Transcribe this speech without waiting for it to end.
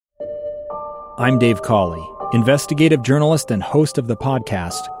I'm Dave Cawley, investigative journalist and host of the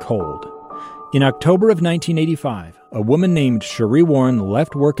podcast Cold. In October of 1985, a woman named Sheree Warren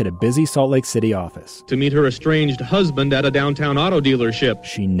left work at a busy Salt Lake City office to meet her estranged husband at a downtown auto dealership.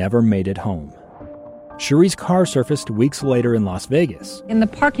 She never made it home. Sheree's car surfaced weeks later in Las Vegas. In the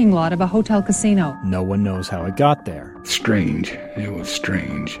parking lot of a hotel casino. No one knows how it got there. Strange. It was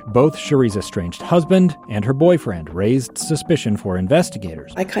strange. Both Sheree's estranged husband and her boyfriend raised suspicion for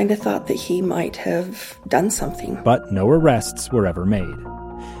investigators. I kind of thought that he might have done something. But no arrests were ever made.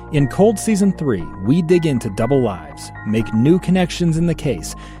 In Cold Season 3, we dig into double lives, make new connections in the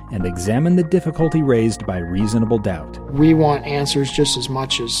case, and examine the difficulty raised by reasonable doubt. We want answers just as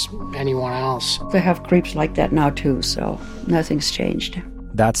much as anyone else. They have creeps like that now too, so nothing's changed.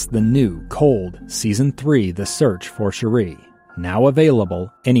 That's the new Cold Season 3, The Search for Sheree, now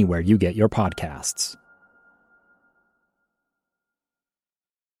available anywhere you get your podcasts.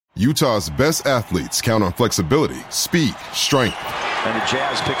 Utah's best athletes count on flexibility, speed, strength. And the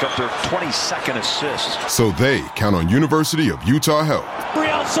Jazz pick up their 22nd assist. So they count on University of Utah Health.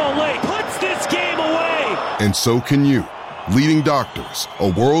 Real Salt Lake puts this game away. And so can you. Leading doctors, a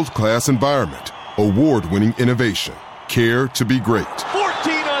world-class environment, award-winning innovation, care to be great.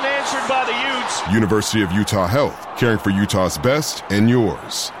 14 unanswered by the Utes. University of Utah Health, caring for Utah's best and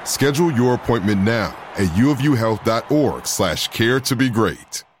yours. Schedule your appointment now at uofuhealth.org/care to be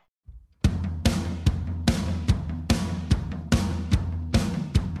great.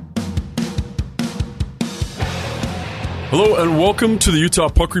 Hello and welcome to the Utah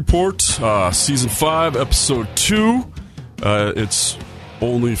Puck Report, Season 5, Episode 2. It's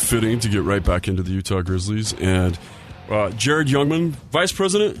only fitting to get right back into the Utah Grizzlies. And Jared Youngman, Vice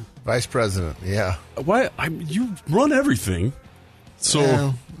President? Vice President, yeah. You run everything. So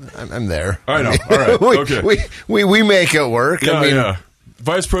well, I'm there. I know. All right. Okay. we make it work. Yeah, I mean, yeah.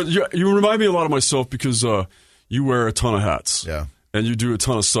 Vice President, you remind me a lot of myself because you wear a ton of hats. Yeah. And you do a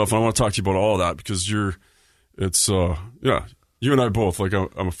ton of stuff. And I want to talk to you about all of that because you and I both. Like,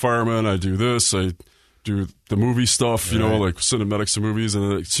 I'm a fireman. I do this. I do the movie stuff, like cinematics of movies.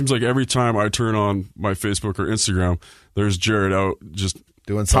 And it seems like every time I turn on my Facebook or Instagram, there's Jared out just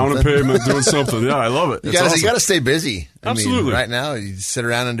doing something. Pounding pavement, doing something. Yeah, I love it. You got to stay busy. Absolutely. I mean, right now, you sit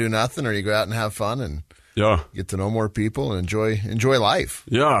around and do nothing, or you go out and have fun and get to know more people and enjoy life.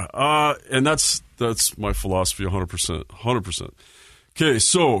 Yeah, and that's my philosophy 100%. 100%. Okay,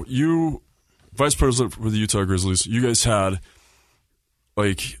 so you, Vice President for the Utah Grizzlies, you guys had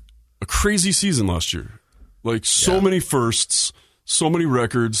like a crazy season last year. Like so many firsts, so many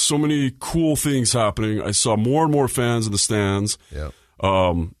records, so many cool things happening. I saw more and more fans in the stands. Yeah.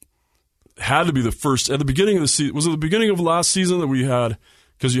 Had to be the first at the beginning of the season. Was it the beginning of last season that we had?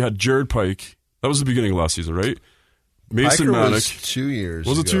 Because you had Jared Pike. That was the beginning of last season, right? Mason Manick was 2 years.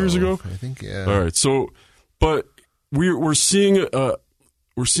 Was it 2 years ago? I think. Yeah. All right. So, but we're seeing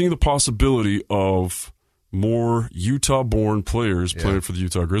the possibility of more Utah-born players playing for the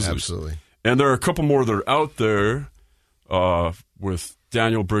Utah Grizzlies. Absolutely. And there are a couple more that are out there with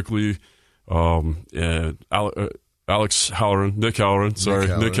Daniel Brickley and Alex Halloran, Nick Halloran.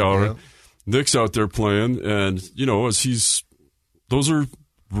 Yeah. Nick's out there playing, and those are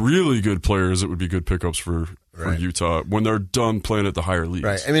really good players that would be good pickups for Utah when they're done playing at the higher leagues.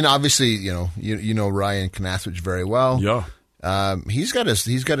 Right. I mean, obviously, you know Ryan Kanaswich very well. Yeah. He's got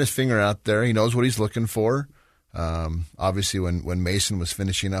his finger out there. He knows what he's looking for. Obviously, when Mason was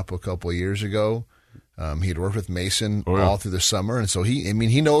finishing up a couple of years ago, he had worked with Mason all through the summer, and so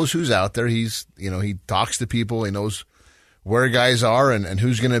he knows who's out there. He talks to people. He knows where guys are and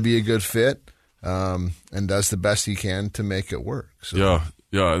who's going to be a good fit, and does the best he can to make it work. So.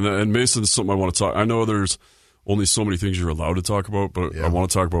 Yeah, and Mason's something I want to talk. I know there's only so many things you're allowed to talk about, but I want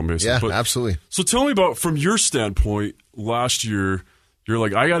to talk about Mason. Yeah, absolutely. So tell me about, from your standpoint, last year, you're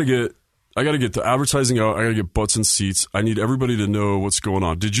like, I got to get the advertising out. I got to get butts in seats. I need everybody to know what's going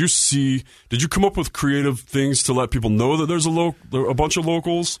on. Did you come up with creative things to let people know that there's a bunch of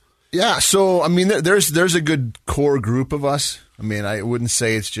locals? Yeah. So, I mean, there's a good core group of us. I mean, I wouldn't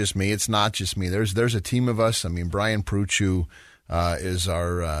say it's just me. It's not just me. There's a team of us. I mean, Brian Pruchu is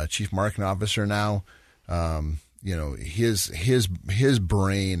our chief marketing officer now. His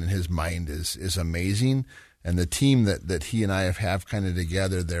brain and his mind is amazing. And the team that he and I have kind of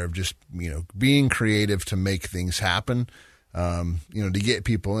together there of just, being creative to make things happen, to get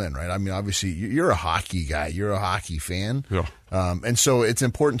people in, right? I mean, obviously, you're a hockey guy. You're a hockey fan. Yeah. And so it's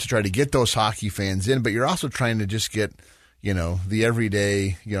important to try to get those hockey fans in, but you're also trying to just get, the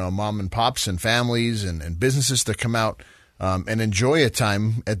everyday, mom and pops and families and businesses to come out and enjoy a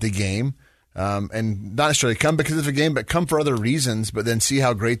time at the game. and not necessarily come because of the game, but come for other reasons, but then see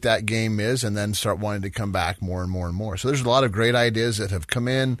how great that game is and then start wanting to come back more and more and more. So there's a lot of great ideas that have come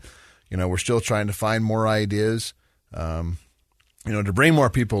in. We're still trying to find more ideas, to bring more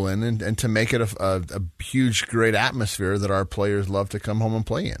people in and to make it a huge, great atmosphere that our players love to come home and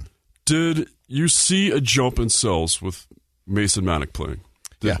play in. Did you see a jump in sales with Mason Manic playing?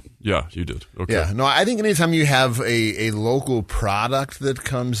 Yeah, you did. Okay. Yeah. No, I think anytime you have a local product that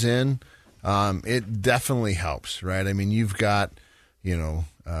comes in, it definitely helps, right? I mean, you've got,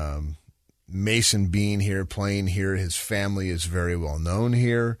 Mason being here, playing here. His family is very well known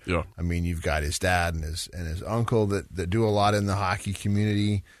here. Yeah. I mean, you've got his dad and his uncle that do a lot in the hockey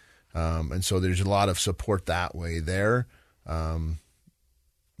community, and so there's a lot of support that way there.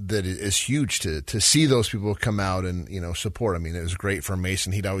 That is huge to see those people come out and support. I mean, it was great for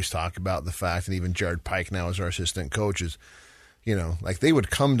Mason. He'd always talk about the fact, and even Jared Pike now as our assistant coach is, like they would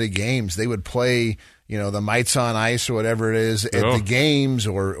come to games, they would play, the Mites on Ice or whatever it is at the games,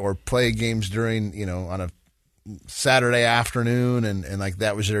 or play games during, on a Saturday afternoon, and like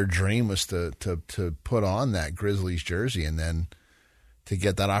that was their dream, was to put on that Grizzlies jersey, and then to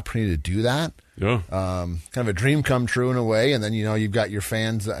get that opportunity to do that. Yeah. Kind of a dream come true in a way. And then, you've got your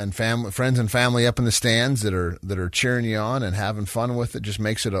fans and friends and family up in the stands that are cheering you on and having fun with it. Just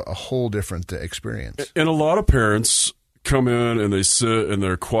makes it a whole different experience. And a lot of parents come in and they sit and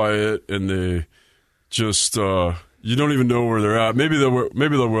they're quiet and they just, you don't even know where they're at. Maybe they'll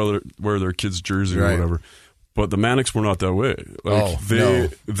wear their kid's jersey or whatever. But the Manics were not that way.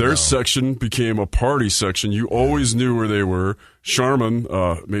 Their section became a party section. You always knew where they were. Charmin,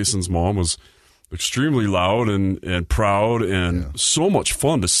 Mason's mom, was extremely loud and proud and so much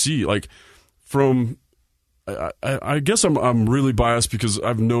fun to see. Like, from, I guess I'm really biased because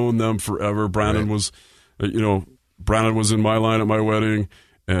I've known them forever. Brandon was, Brandon was in my line at my wedding,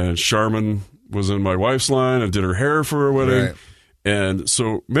 and Charmin was in my wife's line and did her hair for her wedding. Right. And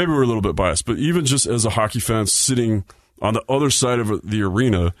so maybe we're a little bit biased, but even just as a hockey fan sitting on the other side of the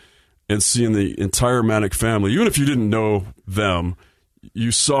arena and seeing the entire Manic family, even if you didn't know them,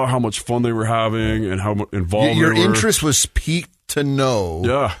 you saw how much fun they were having and how involved they were. Your interest was piqued to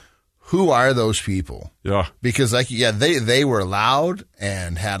know who are those people. Yeah. Because, they were loud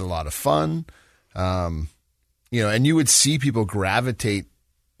and had a lot of fun. And you would see people gravitate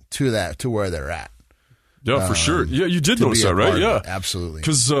to where they're at. Yeah, for sure. Yeah, you did notice that, right? Yeah, absolutely.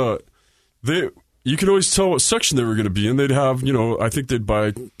 Because you could always tell what section they were going to be in. They'd have, I think they'd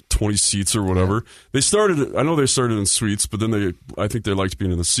buy 20 seats or whatever. Yeah. I know they started in suites, but then I think they liked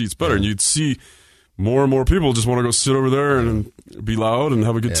being in the seats better. Yeah. And you'd see more and more people just want to go sit over there and be loud and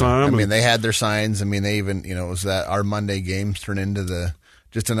have a good time. I mean, they had their signs. I mean, they even, it was that our Monday games turned into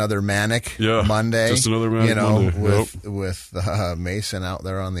just another Manic Monday. Just another Manic Monday. With Mason out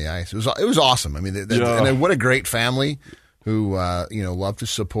there on the ice. It was awesome. I mean, and what a great family who love to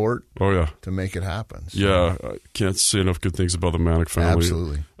support. Oh yeah, to make it happen. So. Yeah, I can't say enough good things about the Manic family.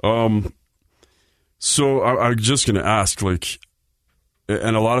 Absolutely. So I'm just going to ask,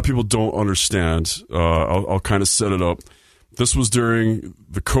 and a lot of people don't understand. I'll kind of set it up. This was during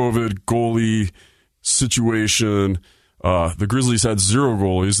the COVID goalie situation. The Grizzlies had 0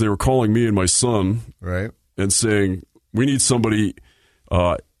 goalies. They were calling me and my son, right, and saying, "We need somebody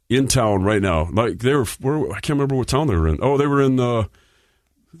in town right now." Like they were, I can't remember what town they were in. Oh, they were in.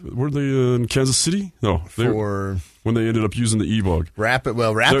 Were they in Kansas City? No, when they ended up using the e-bug.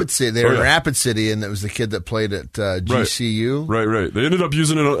 Rapid City. They were in Rapid City, and it was the kid that played at GCU. Right. They ended up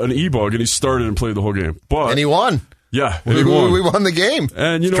using an e-bug, and he started and played the whole game. And he won. Yeah, we won the game.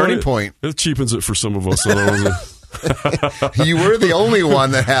 And turning point. It cheapens it for some of us. You were the only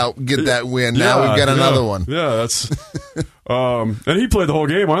one that helped get that win. Now we've got another one. Yeah, that's. And he played the whole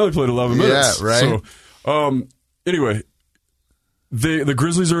game. I only played 11 minutes. Yeah, right. So, anyway, the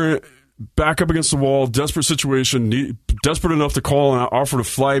Grizzlies are back up against the wall, desperate situation, desperate enough to call and offer to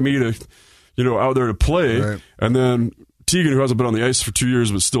fly me to, out there to play. Right. And then Tegan, who hasn't been on the ice for 2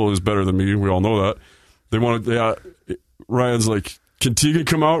 years but still is better than me, we all know that. Ryan's like, "Can Tegan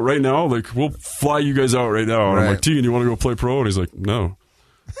come out right now? Like, we'll fly you guys out right now." And I'm like, "Tegan, you want to go play pro?" And he's like, "No."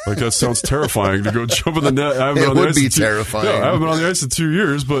 Like, that sounds terrifying to go jump in the net. It would be terrifying. I haven't been on the ice in 2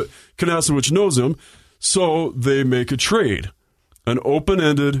 years, but Kanasowicz knows him. So they make a trade. An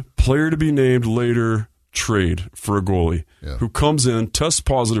open-ended, player-to-be-named later trade for a goalie who comes in, tests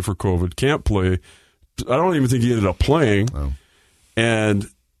positive for COVID, can't play. I don't even think he ended up playing. Oh. And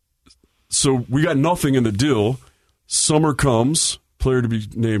so we got nothing in the deal. Summer comes, player to be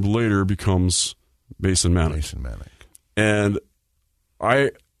named later becomes Mason Manic. And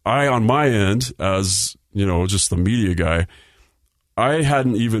I on my end, as just the media guy, I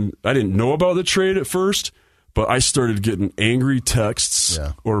didn't know about the trade at first, but I started getting angry texts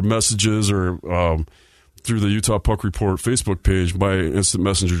or messages or through the Utah Puck Report Facebook page. My instant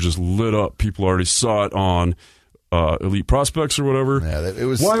messenger just lit up. People already saw it on Elite Prospects or whatever.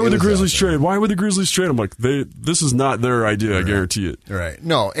 Yeah, why would the Grizzlies trade? Why would the Grizzlies trade? I'm like, this is not their idea. I guarantee it. Right.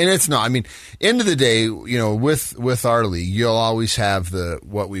 No, and it's not. I mean, end of the day, with our league, you'll always have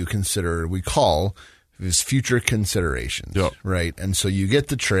what we call is future considerations. Yep. Right. And so you get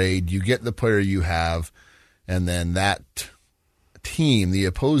the trade, you get the player you have, and then that team, the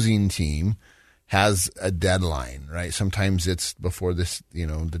opposing team, has a deadline, right? Sometimes it's before this,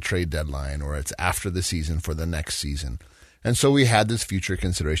 the trade deadline, or it's after the season for the next season. And so we had this future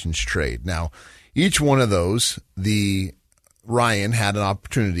considerations trade. Now, each one of those, Ryan had an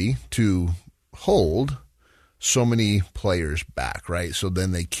opportunity to hold so many players back, right? So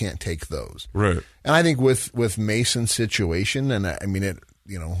then they can't take those. Right. And I think with Mason's situation, and I mean,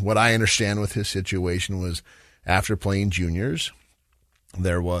 what I understand with his situation was after playing juniors,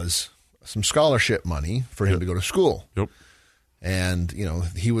 there was some scholarship money for him to go to school. Yep. And,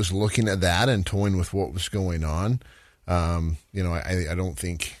 he was looking at that and toying with what was going on. I don't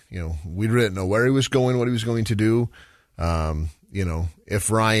think, we didn't know where he was going, what he was going to do. If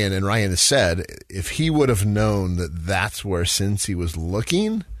Ryan has said, if he would have known that that's where Cincy was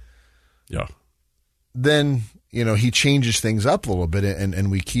looking, then, he changes things up a little bit and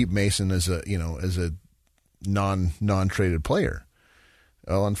we keep Mason as a non-traded player.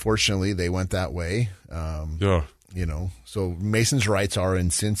 Well, unfortunately, they went that way. So Mason's rights are in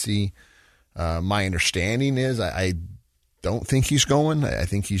Cincy. My understanding is I don't think he's going. I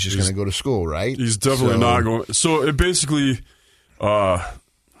think he's just going to go to school, right? He's definitely not going. So it basically, I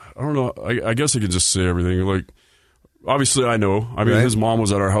don't know. I guess I could just say everything. Like, obviously, I know. I mean, his mom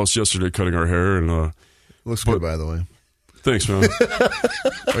was at our house yesterday cutting our hair, and looks good, by the way. Thanks, man.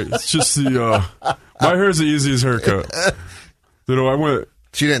 It's just my hair is the easiest haircut. I went.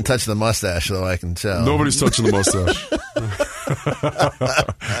 She didn't touch the mustache, though, I can tell. Nobody's touching the mustache.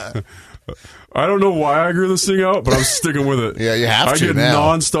 I don't know why I grew this thing out, but I'm sticking with it. Yeah, you have to. I get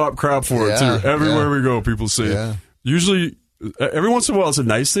nonstop crap for it, too. Everywhere we go, people say it. Usually, every once in a while, it's a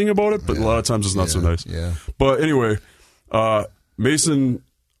nice thing about it, but a lot of times it's not so nice. Yeah. But anyway, Mason,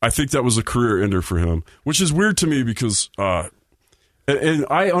 I think that was a career ender for him, which is weird to me because and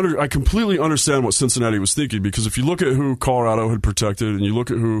I completely understand what Cincinnati was thinking, because if you look at who Colorado had protected and you look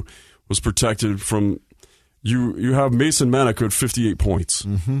at who was protected from, you have Mason Manick who had 58 points.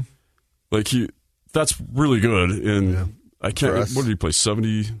 Mm-hmm. Like that's really good. And I can't. What did he play?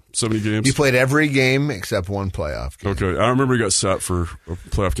 70 games. He played every game except one playoff game. Okay, I remember he got sat for a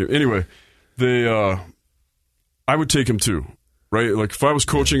playoff game. Anyway, I would take him too. Right, like if I was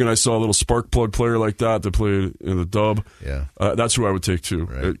coaching and I saw a little spark plug player like that played in the dub, that's who I would take too.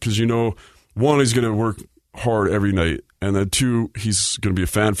 Because one, he's going to work hard every night, and then two, he's going to be a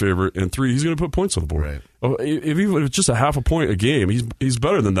fan favorite, and three, he's going to put points on the board. Right. Even if it's just a half a point a game, he's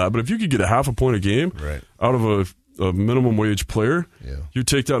better than that. But if you could get a half a point a game out of a minimum wage player, you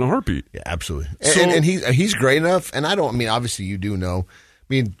take that in a heartbeat. Yeah, absolutely. And he's great enough. And obviously you do know.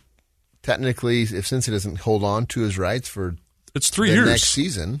 Technically, if Cincinnati doesn't hold on to his rights for it's 3 years next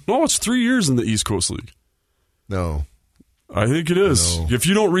season. No, it's 3 years in the East Coast League. No. I think it is. No. If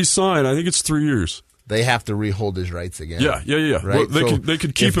you don't re-sign, I think it's 3 years. They have to rehold his rights again. Yeah. Right? Well, they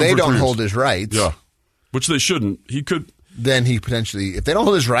could keep him for 3 years. If they don't hold his rights. Yeah. Which they shouldn't. He could. Then he potentially, if they don't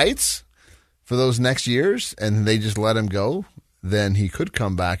hold his rights for those next years and they just let him go, then he could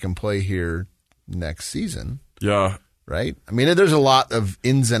come back and play here next season. Yeah. Right? There's a lot of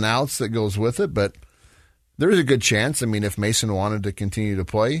ins and outs that goes with it, but there is a good chance. If Mason wanted to continue to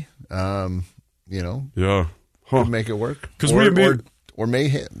play, could make it work. Because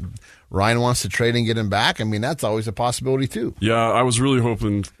Ryan wants to trade and get him back. That's always a possibility too. Yeah, I was really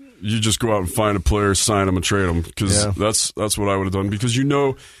hoping you just go out and find a player, sign him, and trade him, because that's what I would have done. Because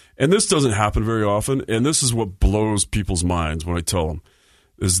and this doesn't happen very often, and this is what blows people's minds when I tell them,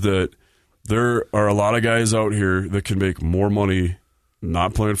 is that there are a lot of guys out here that can make more money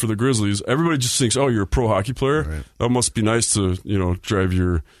not playing for the Grizzlies. Everybody just thinks, oh, you're a pro hockey player. Right. That must be nice to drive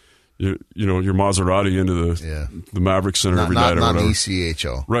your Maserati into the Maverick Center every night or whatever. Not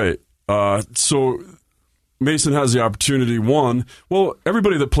ECHL. Right. So Mason has the opportunity.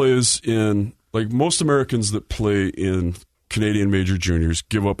 Everybody that plays in, most Americans that play in Canadian Major Juniors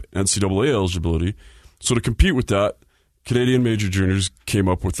give up NCAA eligibility. So to compete with that, Canadian Major Juniors came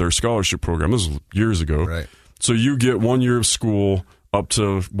up with their scholarship program. This was years ago. Right. So you get 1 year of school up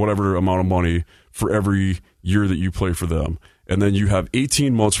to whatever amount of money for every year that you play for them. And then you have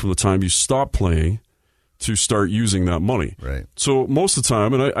 18 months from the time you stop playing to start using that money. Right. So most of the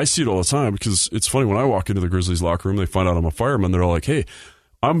time, and I see it all the time because it's funny when I walk into the Grizzlies locker room, they find out I'm a fireman. They're all like, "Hey,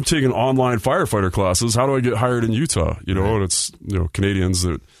 I'm taking online firefighter classes. How do I get hired in Utah?" You know, and it's Canadians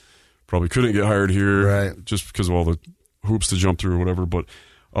that probably couldn't get hired here just because of all the hoops to jump through or whatever. But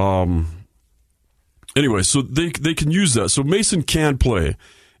anyway, so they can use that. So Mason can play,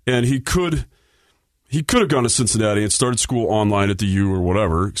 and he could have gone to Cincinnati and started school online at the U or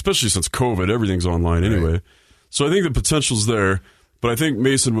whatever, especially since COVID. Everything's online anyway. Right. So I think the potential's there, but I think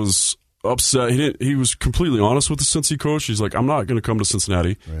Mason was upset. He was completely honest with the Cincy coach. He's like, "I'm not going to come to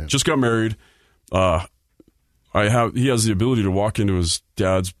Cincinnati. Right. Just got married. He has the ability to walk into his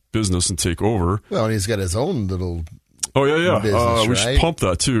dad's business and take over." Well, and he's got his own little business, we should pump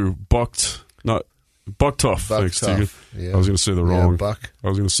that too. Buck Tough. Thanks, Tegan. Yeah. I was going to say the wrong. Buck. I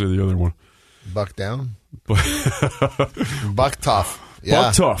was going to say the other one. Buck down. Buck Tough. Yeah.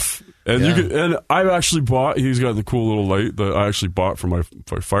 Buck Tough. And you could, and I've actually bought. He's got the cool little light that I actually bought for my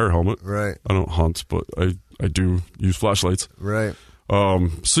fire helmet. Right. I don't hunt, but I do use flashlights. Right.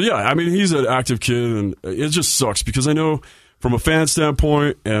 So yeah, I mean, he's an active kid, and it just sucks because I know from a fan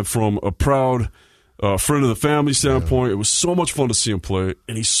standpoint and from a proud friend of the family standpoint, it was so much fun to see him play,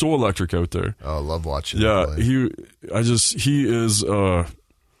 and he's so electric out there. Oh, I love watching him play. He is.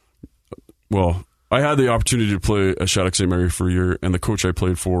 Well, I had the opportunity to play at Shattuck St. Mary for a year, and the coach I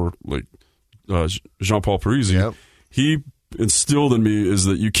played for, like Jean-Paul Parisi, he instilled in me is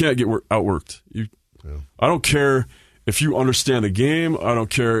that you can't get outworked. I don't care if you understand the game. I don't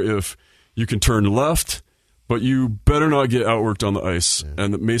care if you can turn left, but you better not get outworked on the ice. Yeah.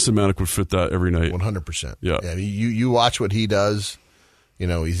 And Mason Manick would fit that every night. 100%. Yeah. You watch what he does. You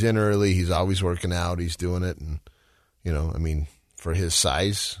know, he's in early. He's always working out. He's doing it. And, you know, I mean, for his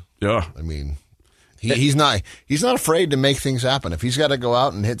size, I mean, he's not afraid to make things happen. If he's got to go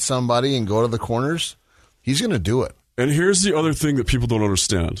out and hit somebody and go to the corners, he's going to do it. And here's the other thing that people don't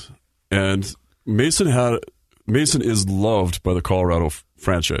understand. And Mason is loved by the Colorado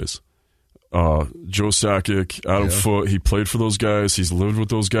franchise. Joe Sakic, Adam Foote, he played for those guys. He's lived with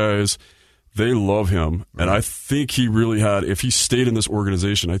those guys. They love him. Right. And I think he really had, if he stayed in this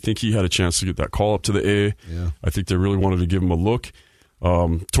organization, I think he had a chance to get that call up to the A. Yeah. I think they really wanted to give him a look.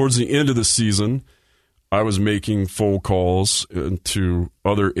 Towards the end of the season, I was making phone calls to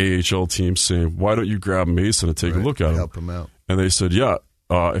other AHL teams saying, "Why don't you grab Mason and take a look at him? Help him out." And they said,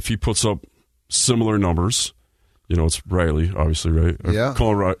 if he puts up similar numbers, you know, it's Riley, obviously, right? Yeah.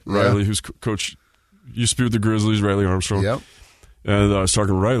 Colin Riley, who's coach, used to be with the Grizzlies, Riley Armstrong. Yep. And I was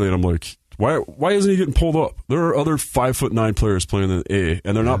talking to Riley, and I'm like, why isn't he getting pulled up? There are other 5'9" players playing in the A,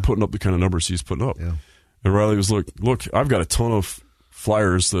 and they're not putting up the kind of numbers he's putting up. Yeah. And Riley was like, "Look, I've got a ton of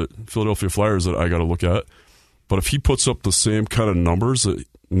Philadelphia Flyers that I got to look at. But if he puts up the same kind of numbers that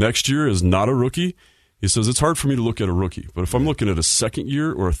next year is not a rookie," he says, "it's hard for me to look at a rookie. But if I'm looking at a second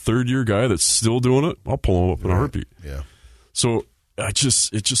year or a third year guy that's still doing it, I'll pull him up in a heartbeat." Yeah. So it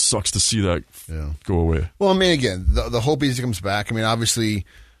just sucks to see that go away. Well, I mean, again, the hope is he comes back. I mean, obviously,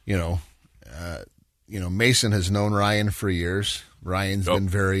 Mason has known Ryan for years. Ryan's been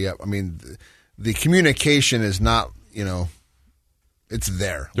very up. I mean, the communication is not, it's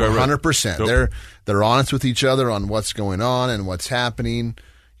there 100%. Right. They're honest with each other on what's going on and what's happening.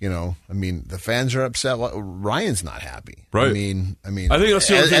 I mean, the fans are upset. Ryan's not happy. Right. I mean, I think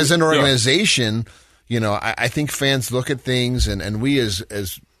that's as an organization, I think fans look at things, and we as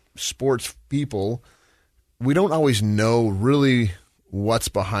sports people, we don't always know really what's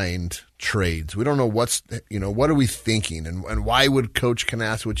behind trades. We don't know what are we thinking, and why would Coach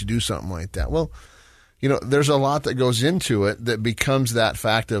Canasewicz do something like that? Well, there's a lot that goes into it that becomes that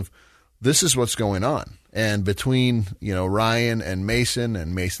fact of this is what's going on. And between, Ryan and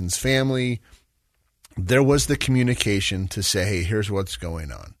Mason's family, there was the communication to say, hey, here's what's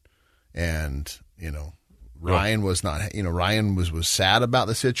going on. And, Ryan was not, Ryan was sad about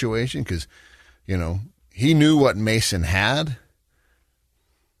the situation because, he knew what Mason had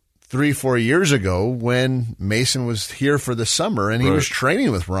 3-4 years ago when Mason was here for the summer and he was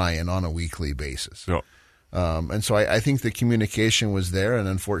training with Ryan on a weekly basis. Yeah. And so I think the communication was there, and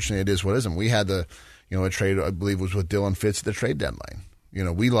unfortunately it is what isn't. We had a trade, I believe, was with Dylan Fitz at the trade deadline.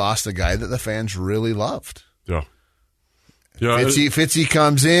 We lost a guy that the fans really loved. Yeah. Fitzy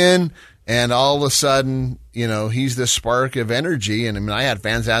comes in, and all of a sudden, he's the spark of energy. And I mean, I had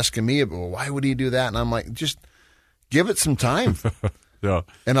fans asking me, well, why would he do that? And I'm like, just give it some time. Yeah.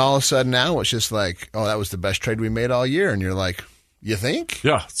 And all of a sudden now it's just like, oh, that was the best trade we made all year. And you're like, you think?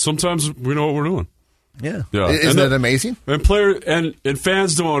 Yeah. Sometimes we know what we're doing. Yeah. Isn't that amazing? And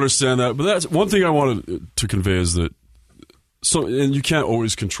fans don't understand that. But that's one thing I wanted to convey is that So, and you can't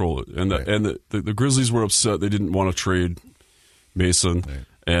always control it. And the Grizzlies were upset. They didn't want to trade Mason. Right.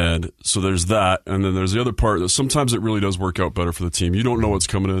 And so there's that. And then there's the other part that sometimes it really does work out better for the team. You don't know what's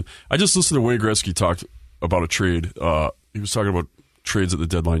coming in. I just listened to Wayne Gretzky talk about a trade. He was talking about trades at the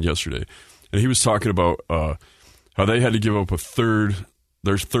deadline yesterday. And he was talking about how they had to give up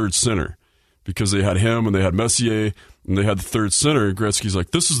their third center because they had him and they had Messier and they had the third center. And Gretzky's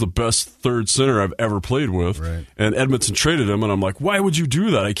like, this is the best third center I've ever played with. Right. And Edmonton traded him. And I'm like, why would you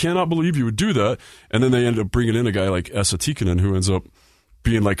do that? I cannot believe you would do that. And then they ended up bringing in a guy like Esa Tikkanen who ends up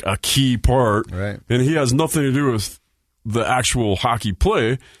being like a key part. Right. And he has nothing to do with the actual hockey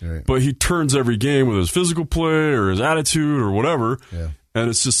play, right. But he turns every game with his physical play or his attitude or whatever. Yeah. And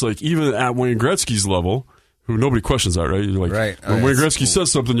it's just like, even at Wayne Gretzky's level, who nobody questions that, right? You're like, right. When Wayne Gretzky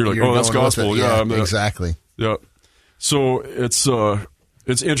says something, you're like, oh, that's gospel. Yeah, exactly. Yeah. So it's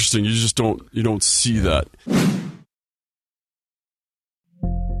interesting. You just don't see that.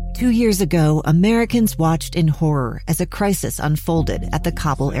 2 years ago, Americans watched in horror as a crisis unfolded at the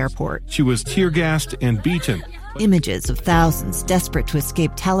Kabul airport. She was tear-gassed and beaten. Images of thousands desperate to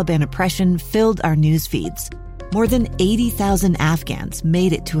escape Taliban oppression filled our news feeds. More than 80,000 Afghans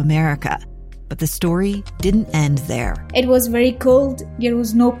made it to America. But the story didn't end there. It was very cold. There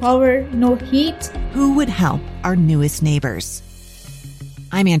was no power, no heat. Who would help our newest neighbors?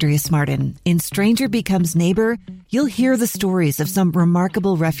 I'm Andrea Smartin. In Stranger Becomes Neighbor, you'll hear the stories of some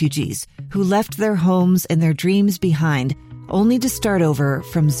remarkable refugees who left their homes and their dreams behind, only to start over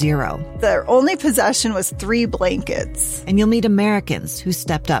from zero. Their only possession was 3 blankets. And you'll meet Americans who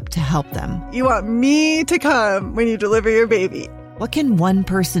stepped up to help them. You want me to come when you deliver your baby. What can one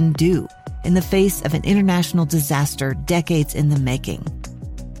person do in the face of an international disaster decades in the making?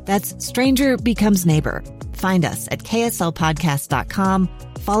 That's Stranger Becomes Neighbor. Find us at kslpodcast.com.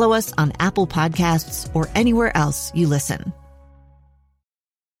 Follow us on Apple Podcasts or anywhere else you listen.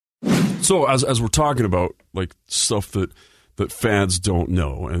 So as we're talking about like stuff that fans don't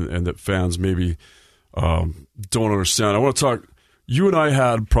know and that fans maybe don't understand, I want to talk. You and I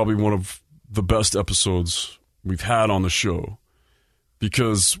had probably one of the best episodes we've had on the show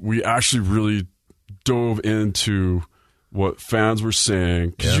because we actually really dove into what fans were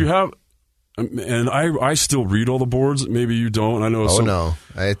saying. Because you have, and I still read all the boards. Maybe you don't. I know. No,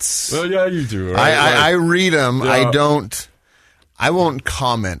 it's. Well, yeah, you do. Right? I read them. Yeah. I won't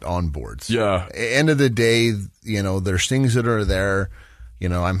comment on boards. Yeah. End of the day, there's things that are there.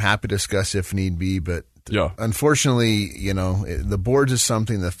 I'm happy to discuss if need be, but unfortunately, the boards is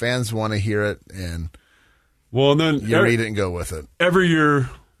something the fans want to hear it, and then you read it and go with it. Every year,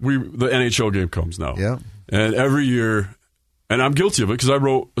 the NHL game comes now. Yeah. And every year. And I'm guilty of it because I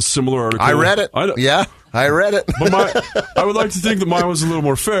wrote a similar article. I read it. I read it. But I would like to think that mine was a little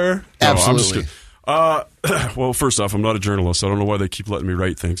more fair. Absolutely. Well, first off, I'm not a journalist. I don't know why they keep letting me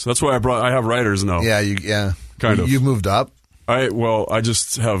write things. That's why I have writers now. Yeah. Kind of. You've moved up. I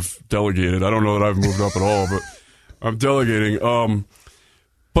just have delegated. I don't know that I've moved up at all, but I'm delegating.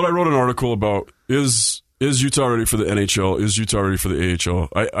 But I wrote an article about is Utah ready for the NHL? Is Utah ready for the AHL?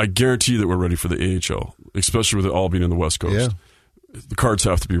 I guarantee that we're ready for the AHL, especially with it all being in the West Coast. Yeah. The cards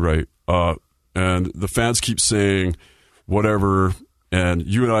have to be right. And the fans keep saying whatever, and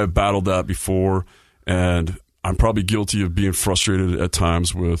you and I have battled that before, and I'm probably guilty of being frustrated at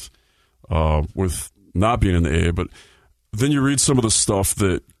times with not being in the A. But then you read some of the stuff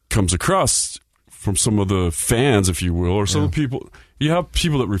that comes across from some of the fans, if you will, or some of the people. You have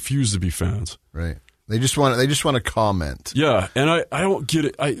people that refuse to be fans. Right. They just want to comment. Yeah, and I don't get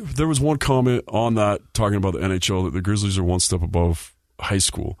it. There was one comment on that talking about the NHL that the Grizzlies are one step above high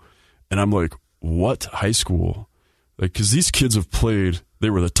school. And I'm like, what high school? Like, because these kids have played, they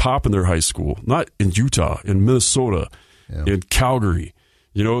were the top in their high school, not in Utah, in Minnesota, in Calgary.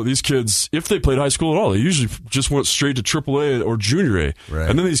 These kids, if they played high school at all, they usually just went straight to AAA or Junior A. Right.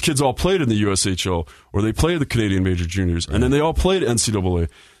 And then these kids all played in the USHL or they played the Canadian Major Juniors. Right. And then they all played NCAA.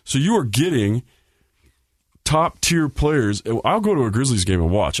 So you are getting top-tier players. I'll go to a Grizzlies game and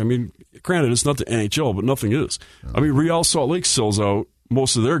watch. I mean, granted, it's not the NHL, but nothing is. I mean, Real Salt Lake sells out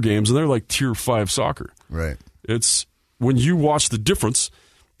most of their games, and they're like Tier 5 soccer. Right. It's when you watch the difference,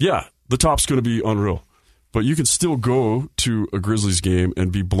 the top's going to be unreal. But you can still go to a Grizzlies game and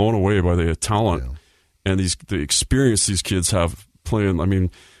be blown away by the talent and the experience these kids have playing. I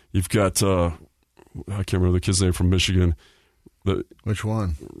mean, you've got, I can't remember the kid's name from Michigan. Which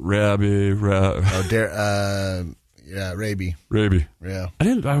one? Raby. Raby. Raby. Yeah.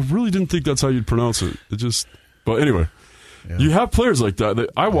 I really didn't think that's how you'd pronounce it. But anyway, you have players like that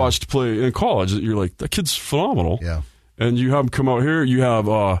I watched play in college that you're like, that kid's phenomenal. Yeah. And you have them come out here. You have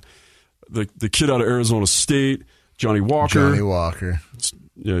the kid out of Arizona State, Johnny Walker. Johnny Walker.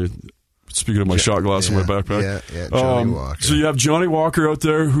 Yeah. Speaking of my shot glass in my backpack. Yeah, Johnny Walker. So you have Johnny Walker out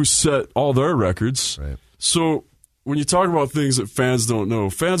there who set all their records. Right. So when you talk about things that fans don't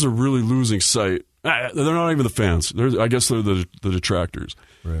know, fans are really losing sight. They're not even the fans. I guess they're the detractors.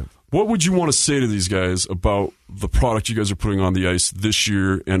 Right. What would you want to say to these guys about the product you guys are putting on the ice this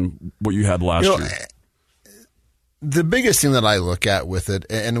year and what you had last year? The biggest thing that I look at with it,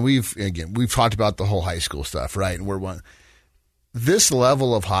 and we've talked about the whole high school stuff, right? And this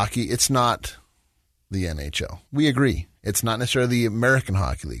level of hockey, it's not the NHL. We agree. It's not necessarily the American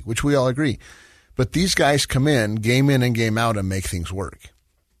Hockey League, which we all agree. But these guys come in and game out, and make things work.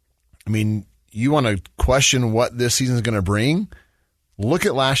 I mean, you want to question what this season is going to bring? Look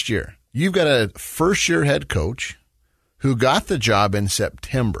at last year. You've got a first-year head coach who got the job in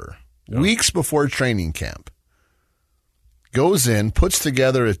September, weeks before training camp. Goes in, puts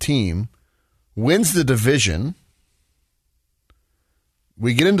together a team, wins the division.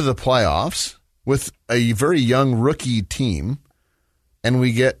 We get into the playoffs with a very young rookie team, and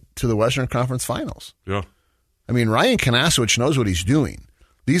we get to the Western Conference Finals. Yeah. I mean, Ryan Kanasowicz knows what he's doing.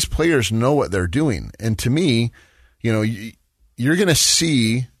 These players know what they're doing. And to me, you're going to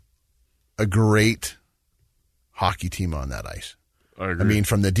see a great hockey team on that ice. I agree. I mean,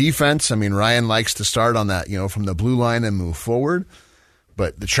 from the defense, Ryan likes to start on that, from the blue line and move forward.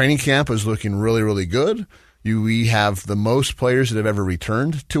 But the training camp is looking really, really good. We have the most players that have ever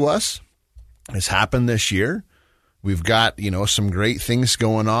returned to us. It's happened this year. We've got, some great things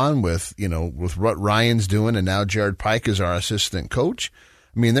going on with what Ryan's doing, and now Jared Pike is our assistant coach.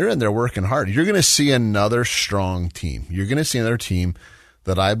 I mean, they're in there working hard. You're going to see another strong team. You're going to see another team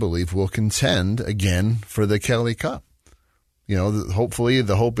that I believe will contend again for the Kelly Cup. Hopefully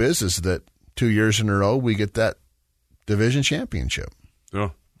the hope is that 2 years in a row we get that division championship. Yeah.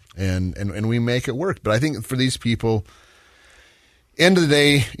 And we make it work. But I think for these people, end of the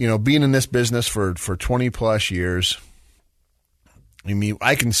day, being in this business for 20 plus years, I mean,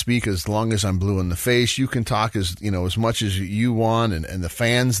 I can speak as long as I'm blue in the face. You can talk as much as you want, and the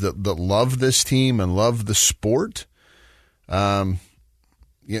fans that love this team and love the sport, you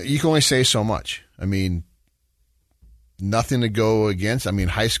can only say so much. I mean, nothing to go against. I mean,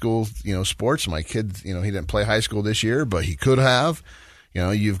 high school, sports. My kid, he didn't play high school this year, but he could have.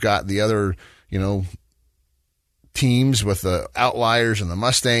 You've got the other, teams with the Outliers and the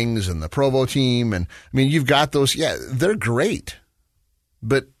Mustangs and the Provo team. And I mean, you've got those. Yeah, they're great.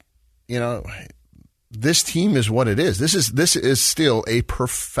 But, this team is what it is. This is still a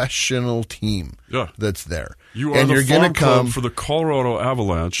professional team that's there. You are the farm club for the Colorado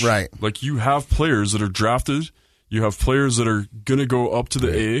Avalanche. Right. Like, you have players that are drafted. You have players that are going to go up to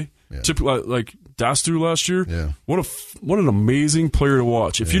the A. Yeah. Typically, like Dastu last year. Yeah. What an amazing player to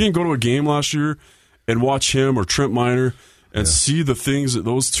watch. If you didn't go to a game last year and watch him or Trent Miner and see the things that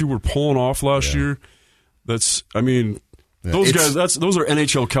those two were pulling off last year, those guys, those are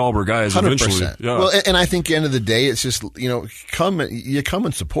NHL caliber guys 100%. Eventually. Yeah. Well, and I think at the end of the day, it's just, come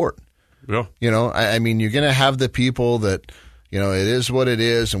and support. Yeah. I mean, you're going to have the people that, it is what it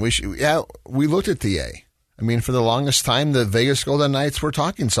is. And we looked at the A. I mean, for the longest time, the Vegas Golden Knights were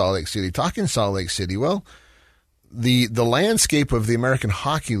talking Salt Lake City. Well, the landscape of the American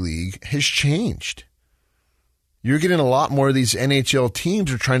Hockey League has changed. You're getting a lot more of these NHL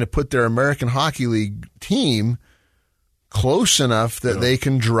teams are trying to put their American Hockey League team close enough that they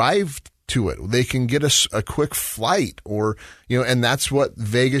can drive to it. They can get a quick flight and that's what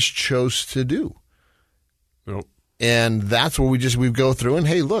Vegas chose to do. Yep. And that's what we go through and,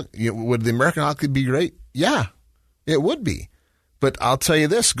 hey, look, would the American Hockey League be great? Yeah, it would be. But I'll tell you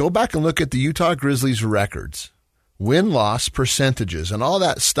this, go back and look at the Utah Grizzlies records, win-loss percentages, and all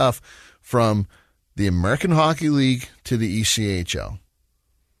that stuff from the American Hockey League to the ECHL.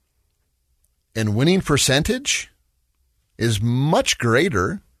 And winning percentage is much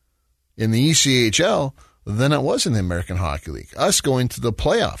greater in the ECHL than it was in the American Hockey League. Us going to the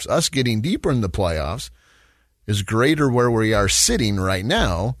playoffs, us getting deeper in the playoffs is greater where we are sitting right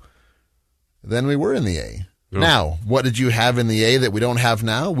now than we were in the A. Yeah. Now, what did you have in the A that we don't have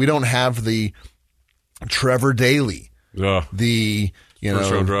now? We don't have the Trevor Daley. Yeah. The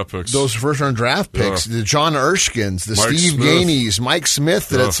first-round draft picks. Those first-round draft picks. The John Erskines, the Mike Steve Smith. Gainey's, Mike Smith,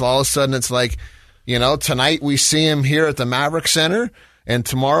 that it's all of a sudden it's like, tonight we see him here at the Maverick Center, and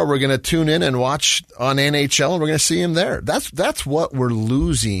tomorrow we're going to tune in and watch on NHL, and we're going to see him there. That's what we're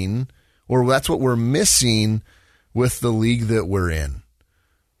losing, or that's what we're missing with the league that we're in.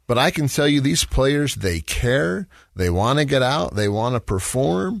 But I can tell you these players, they care, they want to get out, they want to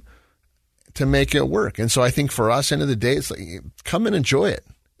perform to make it work. And so I think for us, end of the day, it's like, come and enjoy it.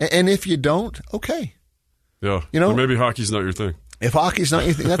 And if you don't, okay. Yeah. You know, or maybe hockey's not your thing. If hockey's not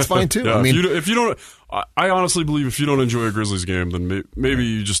your thing, that's fine too. Yeah, I mean, if you don't, I honestly believe if you don't enjoy a Grizzlies game, then maybe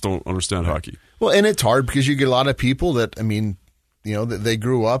you just don't understand hockey. Well, and it's hard because you get a lot of people that, I mean, you know, that they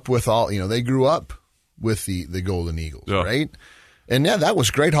grew up with they grew up with the Golden Eagles, right? And yeah, that was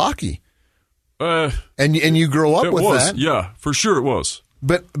great hockey. And you grow up with that. Yeah, for sure it was.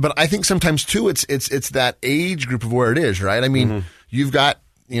 But I think sometimes too, it's that age group of where it is, right? I mean, you've got,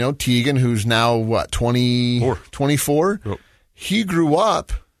 you know, Tegan, who's now what, 24? Yep. He grew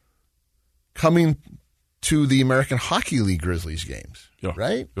up coming to the American Hockey League Grizzlies games,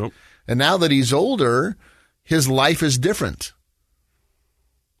 right? Yep. And now that he's older, his life is different.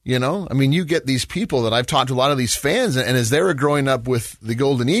 You know, I mean, you get these people that I've talked to, a lot of these fans, and as they were growing up with the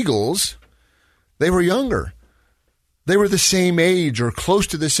Golden Eagles, they were younger. They were the same age or close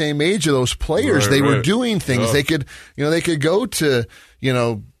to the same age of those players. They were doing things. Yeah. They could go to, you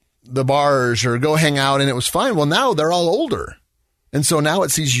know, the bars or go hang out, and it was fine. Well, now they're all older. And so now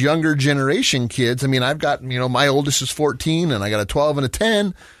it's these younger generation kids. I mean, I've got, you know, my oldest is 14 and I got a 12 and a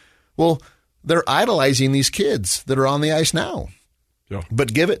 10. Well, they're idolizing these kids that are on the ice now. Yeah.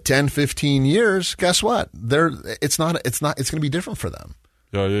 But give it 10, 15 years, guess what? It's going to be different for them.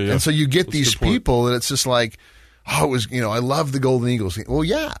 Yeah. And so you get these people that it's just like, oh, it was, you know, I love the Golden Eagles. Well,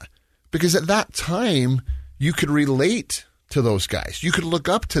 yeah, because at that time you could relate to those guys. You could look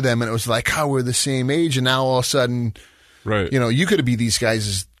up to them and it was like, oh, we're the same age. And now all of a sudden, right, you know, you could be these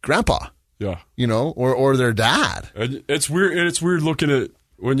guys' grandpa. Yeah. You know, or their dad. And it's weird. And it's weird looking at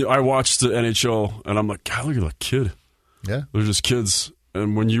I watched the NHL and I'm like, God, look at that kid. Yeah. They're just kids.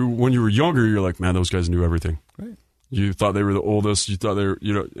 And when you were younger, you're like, man, those guys knew everything. Right. You thought they were the oldest. You thought they were,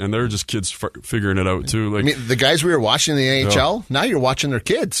 you know, and they're just kids figuring it out too. Like, I mean, the guys we were watching in the NHL, now you're watching their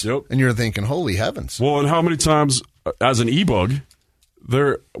kids. Yep. And you're thinking, holy heavens. Well, and how many times as an e-bug,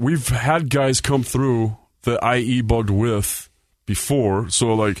 we've had guys come through that I e-bugged with before.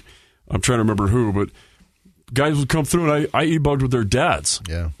 So, like, I'm trying to remember who, but guys would come through and I e-bugged with their dads.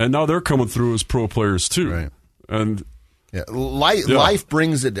 Yeah. And now they're coming through as pro players too. Right. And yeah, life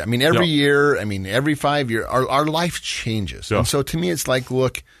brings it. I mean, every year, I mean, every 5 years, our life changes. Yeah. And so to me, it's like,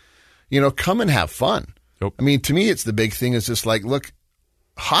 look, you know, come and have fun. Yep. I mean, to me, it's the big thing is just like, look,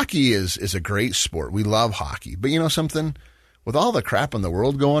 hockey is a great sport. We love hockey. But you know something? With all the crap in the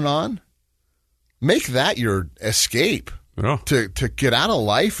world going on, make that your escape to get out of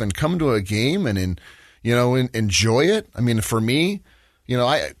life and come to a game and enjoy it. I mean, for me, you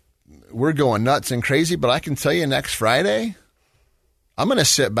know, we're going nuts and crazy, but I can tell you next Friday, I'm going to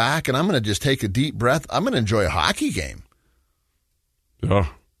sit back and I'm going to just take a deep breath. I'm going to enjoy a hockey game. Yeah,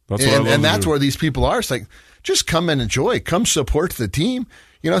 that's what I love and that's where these people are. It's like, just come and enjoy. Come support the team.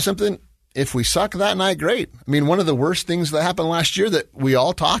 You know something? If we suck that night, great. I mean, one of the worst things that happened last year that we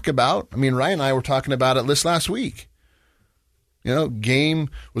all talk about, I mean, Ryan and I were talking about it this last week. You know,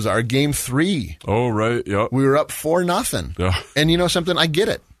 was our game 3. Oh, right, yeah. We were up 4-0. Yeah. And you know something? I get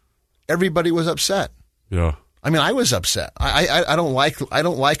it. Everybody was upset. Yeah. I mean, I was upset. I don't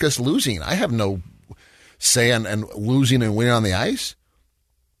like us losing. I have no say on losing and winning on the ice.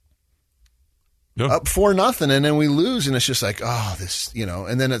 Yeah. Up 4-0, and then we lose, and it's just like, oh, this, you know.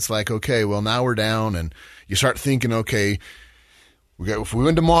 And then it's like, okay, well, now we're down, and you start thinking, okay, if we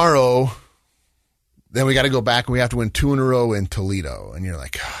win tomorrow, then we got to go back and we have to win 2 in a row in Toledo, and you're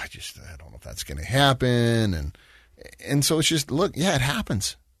like, oh, I don't know if that's going to happen, and so it's just, look, yeah, it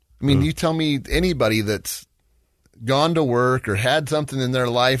happens. I mean, you tell me anybody that's gone to work or had something in their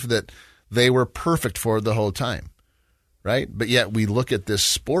life that they were perfect for the whole time. Right? But yet we look at this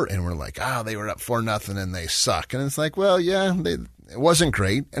sport and we're like, they were up 4-0 and they suck. And it's like, well, yeah, it wasn't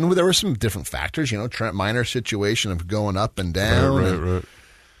great. And there were some different factors, you know, Trent Miner's situation of going up and down. Right.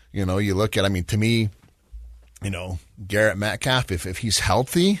 You know, you look at, I mean, to me, you know, Garrett Metcalf, if he's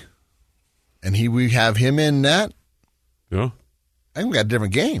healthy and we have him in net, yeah, I think we got a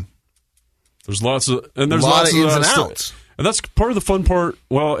different game. There's lots of ins and outs. And that's part of the fun part.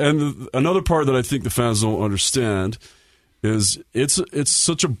 Well, and another part that I think the fans don't understand is it's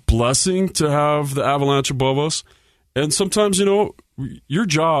such a blessing to have the Avalanche above us. And sometimes, you know,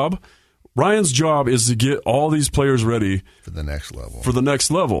 Ryan's job is to get all these players ready for the next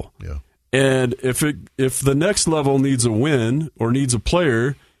level. Yeah. And if the next level needs a win or needs a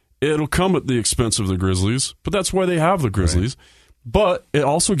player, it'll come at the expense of the Grizzlies. But that's why they have the Grizzlies. Right. But it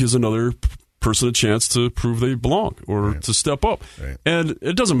also gives another person a chance to prove they belong or to step up. Right. And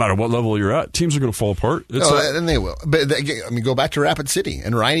it doesn't matter what level you're at. Teams are going to fall apart. And they will. But go back to Rapid City.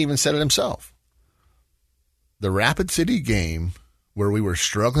 And Ryan even said it himself. The Rapid City game where we were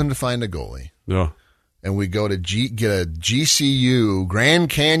struggling to find a goalie. Yeah. and we go to get a GCU, Grand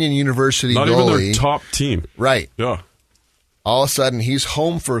Canyon University Not goalie. Not even their top team. Right. Yeah. All of a sudden, he's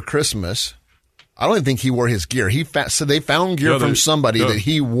home for Christmas. I don't even think he wore his gear. So they found gear from somebody that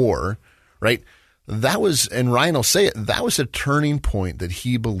he wore, right? That was, and Ryan will say it, that was a turning point that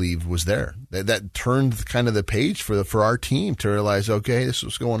he believed was there. That turned kind of the page for our team to realize, okay, this is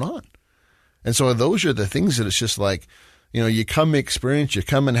what's going on. And so those are the things that it's just like, you come experience, you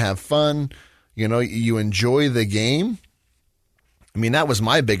come and have fun, you enjoy the game. I mean, that was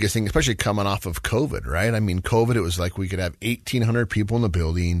my biggest thing, especially coming off of COVID, right? I mean, COVID, it was like we could have 1,800 people in the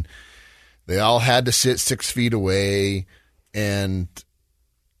building. They all had to sit 6 feet away, and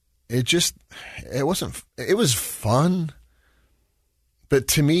it was fun. But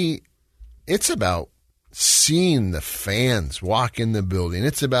to me, it's about seeing the fans walk in the building.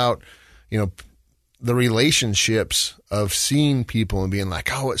 It's about, the relationships of seeing people and being like,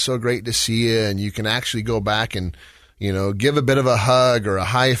 oh, it's so great to see you. And you can actually go back and, give a bit of a hug or a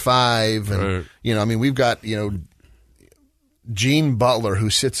high five. And, right. We've got, Gene Butler,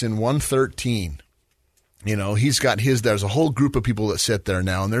 who sits in 113. He's got there's a whole group of people that sit there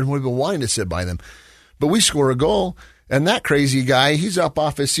now, and they're people wanting to sit by them. But we score a goal, and that crazy guy, he's up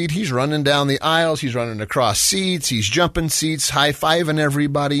off his seat. He's running down the aisles. He's running across seats. He's jumping seats, high-fiving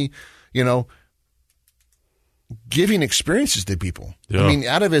everybody, giving experiences to people. Yeah. I mean,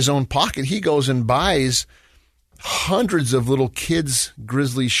 out of his own pocket, he goes and buys hundreds of little kids'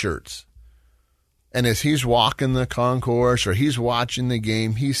 Grizzly shirts. And as he's walking the concourse or he's watching the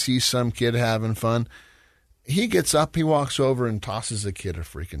game, he sees some kid having fun. He gets up, he walks over and tosses the kid a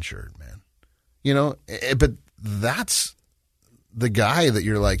freaking shirt, man. But that's the guy that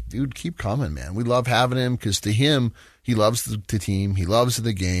you're like, dude, keep coming, man. We love having him because to him, he loves the team, he loves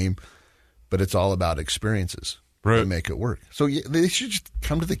the game, but it's all about experiences that make it work. So they should just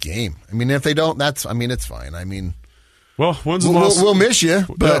come to the game. I mean, if they don't, it's fine. I mean, well, we'll miss you,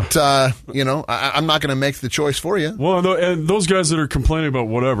 but I'm not going to make the choice for you. Well, and those guys that are complaining about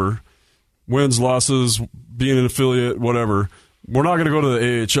whatever, wins, losses, being an affiliate, whatever, we're not going to go to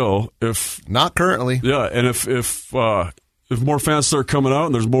the AHL if not currently. Yeah, and if more fans start coming out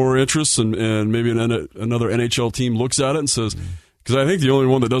and there's more interest and maybe another NHL team looks at it and says, because I think the only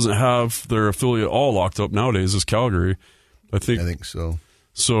one that doesn't have their affiliate all locked up nowadays is Calgary. I think so.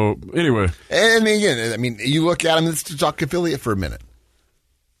 So, anyway. And again, you look at them, let's talk affiliate for a minute.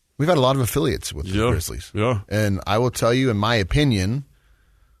 We've had a lot of affiliates with the Grizzlies. Yeah. And I will tell you, in my opinion,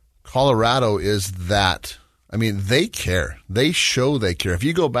 Colorado is that. I mean, they care. They show they care. If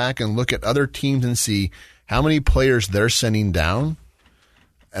you go back and look at other teams and see how many players they're sending down,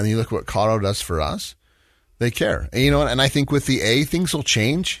 and you look at what Colorado does for us, they care. And, and I think with the A, things will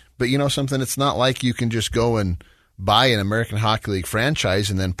change. But something, it's not like you can just go and buy an American Hockey League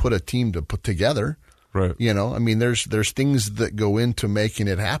franchise and then put a team to put together. Right. There's things that go into making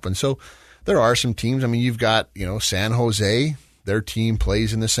it happen. So there are some teams. I mean, you've got, San Jose, their team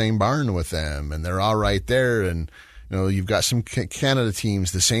plays in the same barn with them, and they're all right there. And, you've got some Canada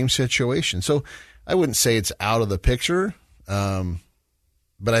teams, the same situation. So I wouldn't say it's out of the picture,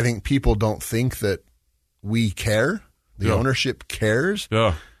 but I think people don't think that we care. The ownership cares.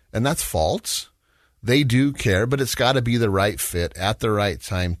 Yeah. And that's false. They do care, but it's got to be the right fit at the right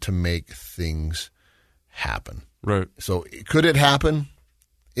time to make things happen. Right. So could it happen?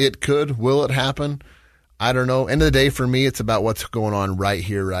 It could. Will it happen? I don't know. End of the day, for me, it's about what's going on right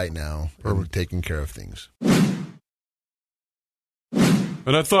here, right now, and we're taking care of things.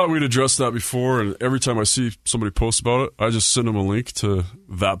 And I thought we'd addressed that before, and every time I see somebody post about it, I just send them a link to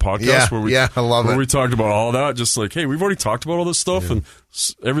that podcast where we talked about all that. Just like, hey, we've already talked about all this stuff, and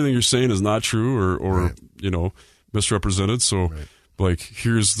everything you're saying is not true or misrepresented. So,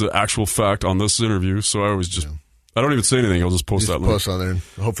 here's the actual fact on this interview. So I always just, I don't even say anything. I'll just post that link. Post on there and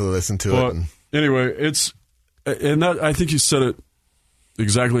hopefully listen to it. Anyway, I think you said it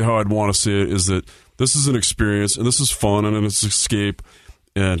exactly how I'd want to say it, is that this is an experience, and this is fun, and it's escape.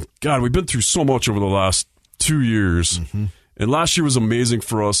 And, God, we've been through so much over the last 2 years. Mm-hmm. And last year was amazing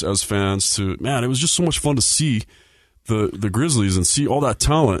for us as fans it was just so much fun to see the Grizzlies and see all that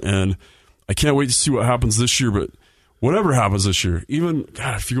talent. And I can't wait to see what happens this year. But whatever happens this year, even,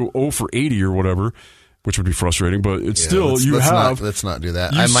 God, if you go 0 for 80 or whatever, which would be frustrating, but it's still, let's not do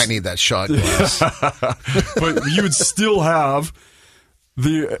that. I might need that shot glass. But you would still have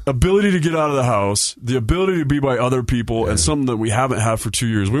the ability to get out of the house, the ability to be by other people, and something that we haven't had for 2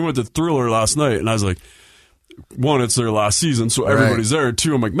 years. We went to Thriller last night, and I was like, one, it's their last season, so everybody's there.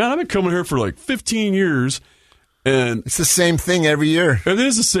 Two, I'm like, man, I've been coming here for 15 years, and it's the same thing every year. It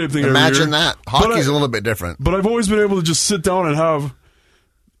is the same thing every year. Imagine that. Hockey's a little bit different. But I've always been able to just sit down and have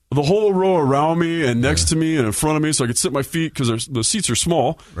the whole row around me and next to me and in front of me, so I could sit my feet because the seats are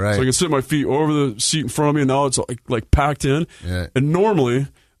small. Right. So I can sit my feet over the seat in front of me, and now it's like packed in. Yeah. And normally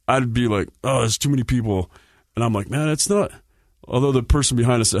I'd be like, oh, there's too many people, and I'm like, man, it's not. Although the person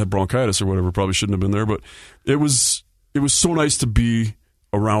behind us that had bronchitis or whatever probably shouldn't have been there, but it was so nice to be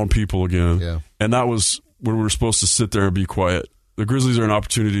around people again. Yeah. And that was where we were supposed to sit there and be quiet. The Grizzlies are an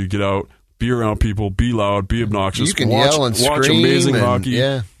opportunity to get out, be around people, be loud, be obnoxious. You can yell and watch scream amazing and,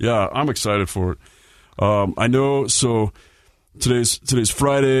 hockey. Yeah, I'm excited for it. I know. So today's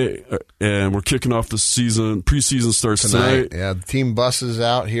Friday, and we're kicking off the season. Preseason starts tonight. Yeah, the team buses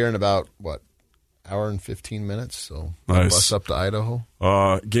out here in about hour and 15 minutes. So nice. Bus up to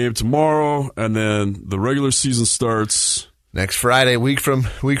Idaho. Game tomorrow, and then the regular season starts next Friday. Week from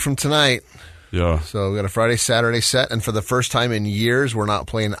tonight. Yeah. So we got a Friday, Saturday set, and for the first time in years, we're not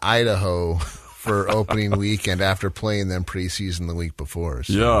playing Idaho for opening weekend after playing them preseason the week before.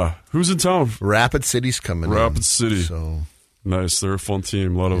 So. Yeah. Who's in town? Rapid City's coming in. Rapid City. So nice. They're a fun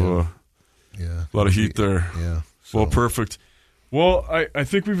team. A lot of heat there. Yeah. So. Well, perfect. Well, I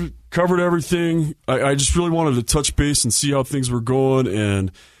think we've covered everything. I just really wanted to touch base and see how things were going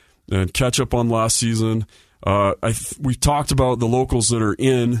and catch up on last season. We talked about the locals that are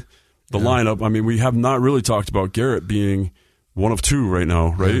in the lineup. I mean, we have not really talked about Garrett being one of two right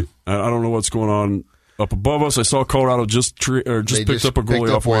now, right? Yeah. I don't know what's going on up above us. I saw Colorado just picked up a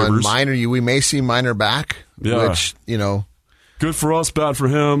goalie off waivers. Minor, we may see Minor back, which, good for us, bad for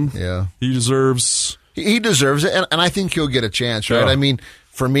him. Yeah. He deserves it, and I think he'll get a chance, right? Yeah. I mean,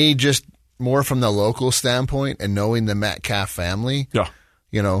 for me, just more from the local standpoint and knowing the Metcalf family,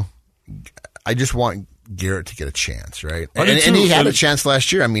 I just want Garrett to get a chance, right? And he had a chance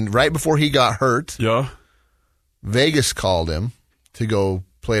last year. I mean, right before he got hurt, Vegas called him to go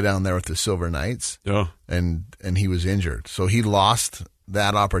play down there with the Silver Knights, and he was injured. So he lost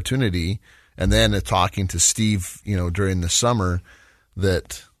that opportunity. And then talking to Steve, during the summer,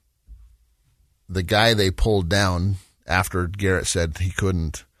 that the guy they pulled down after Garrett said he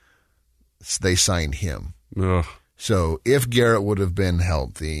couldn't, they signed him. Ugh. So if Garrett would have been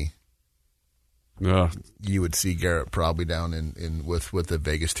healthy, you would see Garrett probably down in with the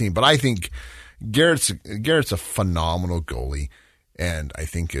Vegas team. But I think Garrett's a phenomenal goalie, and I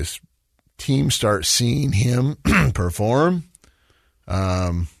think as teams start seeing him perform,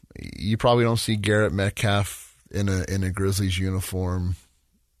 you probably don't see Garrett Metcalf in a Grizzlies uniform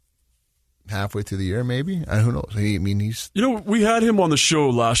halfway through the year, maybe. Who knows? He's... we had him on the show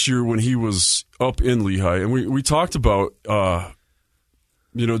last year when he was up in Lehigh, and we talked about,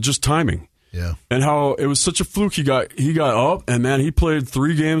 just timing. Yeah. And how it was such a fluke. He got up, and, man, he played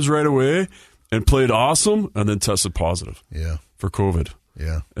 3 games right away and played awesome and then tested positive for COVID.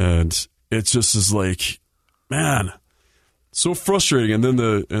 Yeah. And it just is like, man, so frustrating. And then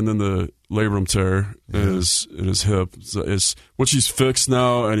the labrum tear in his hip is which he's fixed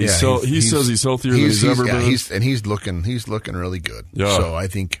now, and he says he's healthier than he's ever been. He's looking really good. Yeah. So I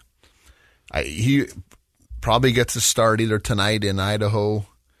think he probably gets a start either tonight in Idaho,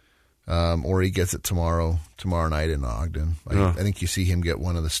 or he gets it tomorrow night in Ogden. I think you see him get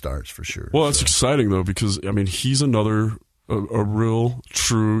one of the starts for sure. Well, that's exciting though, because he's another a real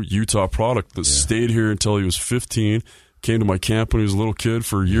true Utah product that stayed here until he was 15. Came to my camp when he was a little kid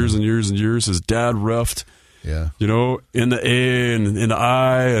for years and years and years. His dad reffed, in the A and in the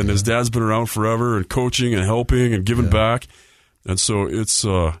I, and his dad's been around forever and coaching and helping and giving back. And so it's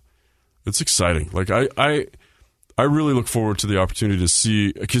exciting. Like I really look forward to the opportunity to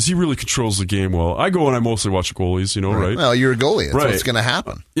see, because he really controls the game well. I go and I mostly watch goalies, right? Well, you're a goalie. That's right. what's going to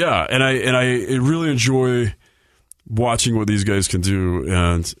happen. Yeah, and I really enjoy watching what these guys can do.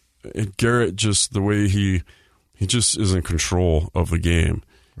 And Garrett, just the way he just is in control of the game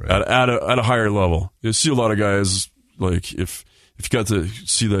at a higher level. You see a lot of guys, like if you got to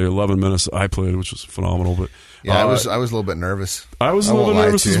see the 11 minutes I played, which was phenomenal, but I was a little bit nervous. I was a little bit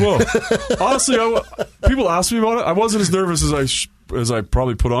nervous as well. Honestly, people ask me about it. I wasn't as nervous as I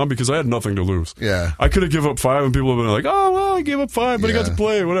probably put on, because I had nothing to lose. Yeah, I could have given up 5, and people have been like, "Oh well, I gave up 5, but he got to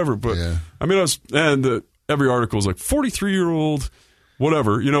play, whatever." But every article is like 43-year-old,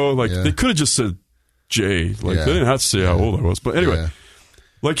 whatever. They could have just said Jay. They didn't have to say how old I was. But anyway,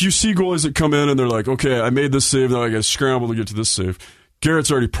 like you see goalies that come in and they're like, okay, I made this save, now I got to scramble to get to this save.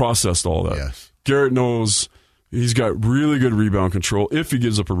 Garrett's already processed all that. Yes. Garrett knows he's got really good rebound control. If he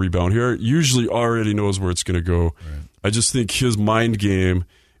gives up a rebound here, usually already knows where it's going to go. Right. I just think his mind game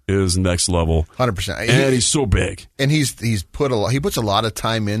is next level. 100%. And he's so big. And he puts a lot of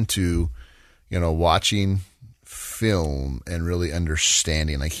time into, watching film and really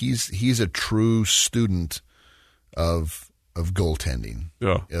understanding. Like he's a true student of goaltending,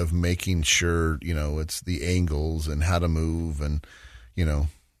 of making sure, it's the angles and how to move. And,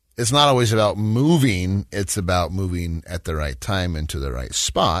 it's not always about moving. It's about moving at the right time into the right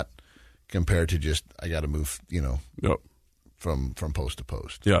spot compared to just, I got to move, from post to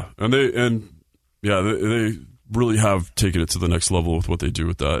post. Yeah. And they really have taken it to the next level with what they do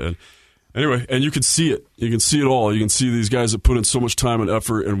with that. And anyway, and you can see it. You can see it all. You can see these guys that put in so much time and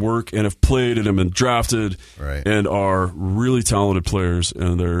effort and work and have played and have been drafted and are really talented players,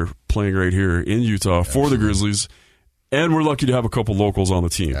 and they're playing right here in Utah for the Grizzlies. And we're lucky to have a couple locals on the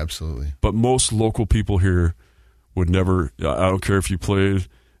team. Absolutely. But most local people here would never, I don't care if you played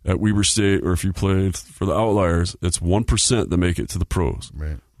at Weber State or if you played for the Outliers, it's 1% that make it to the pros.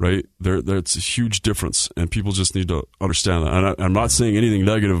 Right? That's a huge difference, and people just need to understand that. And I'm not saying anything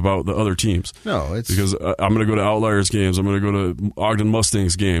negative about the other teams. No, it's because I'm going to go to Outliers games. I'm going to go to Ogden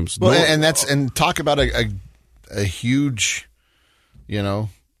Mustangs games. Well, and talk about a huge,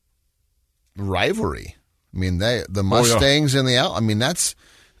 rivalry. I mean, the Mustangs and the Out. I mean, that's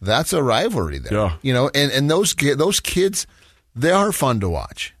a rivalry there. Yeah. And those kids, they are fun to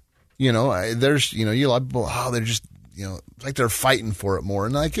watch. There's you like, they're just like they're fighting for it more,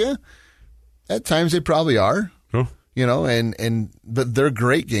 and like at times they probably are. Oh. But they're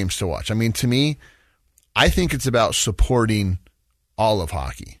great games to watch. I mean, to me, I think it's about supporting all of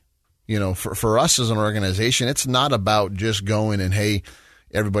hockey. For us as an organization, it's not about just going and, hey,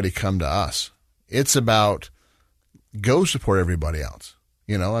 everybody come to us. It's about go support everybody else.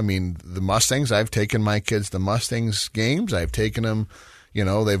 I mean, the Mustangs, I've taken my kids to Mustangs games. I've taken them,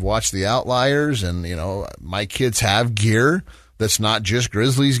 they've watched the Outliers, and, my kids have gear that's not just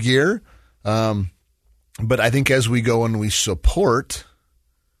Grizzlies gear. But I think as we go and we support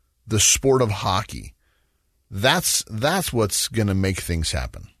the sport of hockey, that's what's going to make things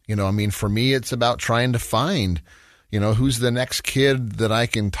happen. I mean, for me, it's about trying to find, who's the next kid that I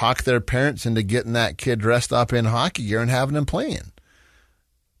can talk their parents into getting that kid dressed up in hockey gear and having them playing.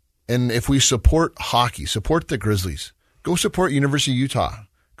 And if we support hockey, support the Grizzlies, go support University of Utah,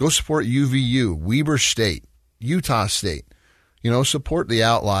 go support UVU, Weber State, Utah State, support the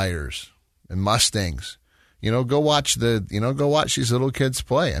Outliers and Mustangs. Go watch these little kids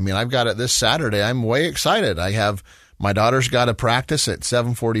play. I mean, I've got it this Saturday. I'm way excited. My daughter's got a practice at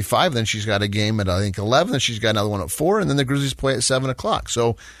 7:45. Then she's got a game at, I think, 11. Then she's got another one at 4. And then the Grizzlies play at 7 o'clock.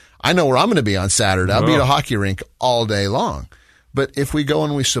 So I know where I'm going to be on Saturday. I'll be at a hockey rink all day long. But if we go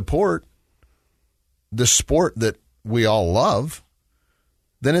and we support the sport that we all love,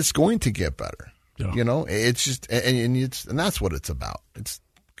 then it's going to get better. Yeah. It's just, and that's what it's about. It's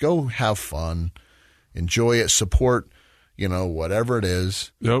go have fun, enjoy it, support, whatever it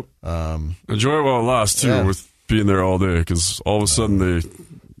is. Yep. Enjoy it while it lasts too, with being there all day, because all of a sudden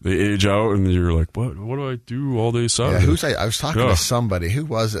they age out, and you're like, what do I do all day Saturday? Yeah, I was talking to somebody, who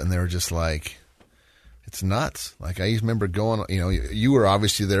was it, and they were just like, it's nuts. Like, I remember going, you were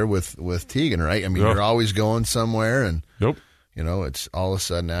obviously there with Tegan, right? I mean, you're always going somewhere, and it's all of a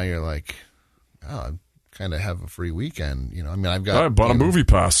sudden now you're like, oh, I kind of have a free weekend. I mean, I bought a movie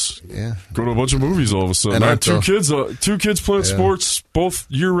pass. Yeah, go to a bunch of movies all of a sudden. And I had two kids playing sports both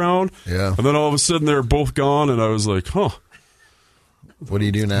year round. Yeah, and then all of a sudden they're both gone, and I was like, huh. What do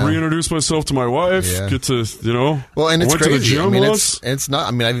you do now? Reintroduce myself to my wife. Yeah. Get to Well, and it's went crazy. To the gym I mean, once. it's not.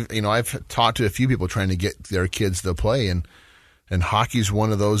 I mean, I've talked to a few people trying to get their kids to play, and hockey's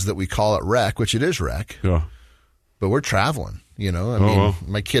one of those that we call it rec, which it is rec. Yeah. But we're traveling.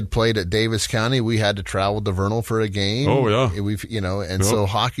 My kid played at Davis County. We had to travel to Vernal for a game. Oh yeah. We've so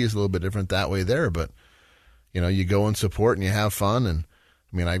hockey is a little bit different that way there, but you go and support and you have fun. And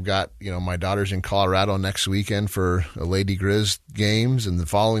I mean, I've got, my daughter's in Colorado next weekend for a Lady Grizz games, and the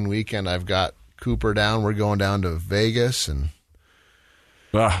following weekend I've got Cooper down. We're going down to Vegas, and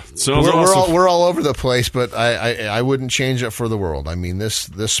we're all over the place, but I wouldn't change it for the world. I mean, this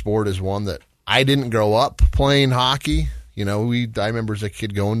sport is one that I didn't grow up playing hockey. I remember as a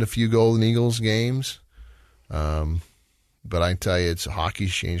kid going to a few Golden Eagles games. But I tell you,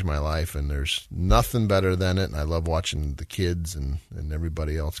 hockey's changed my life, and there's nothing better than it. And I love watching the kids and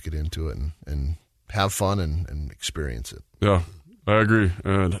everybody else get into it and have fun and experience it. Yeah, I agree.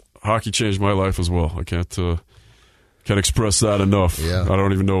 And hockey changed my life as well. I can't express that enough. Yeah. I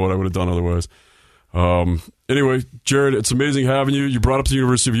don't even know what I would have done otherwise. Anyway, Jared, it's amazing having you. You brought up the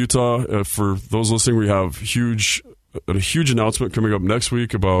University of Utah. For those listening, we have a huge announcement coming up next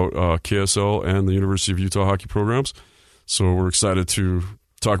week about KSL and the University of Utah hockey programs. So we're excited to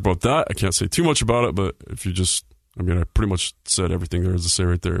talk about that. I can't say too much about it, but if you I pretty much said everything there is to say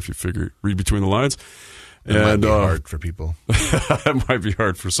right there if you read between the lines. It might be hard for people. It might be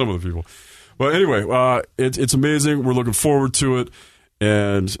hard for some of the people. But anyway, it's amazing. We're looking forward to it.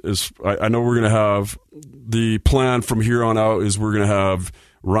 And I know we're going to have the plan from here on out is we're going to have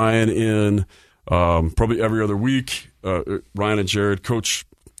Ryan in probably every other week. Ryan and Jared, coaches.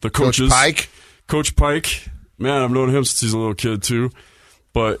 Coach Pike. Man, I've known him since he's a little kid too.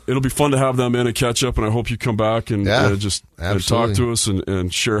 But it'll be fun to have them in and catch up, and I hope you come back and just and talk to us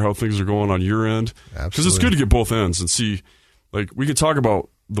and share how things are going on your end. Because it's good to get both ends and see, like, we can talk about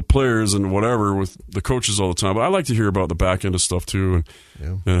the players and whatever with the coaches all the time, but I like to hear about the back end of stuff too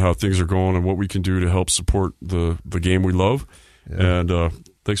and how things are going and what we can do to help support the game we love. Yeah. And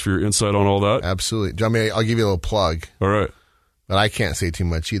thanks for your insight on all that. Absolutely. John, I'll give you a little plug. All right. But I can't say too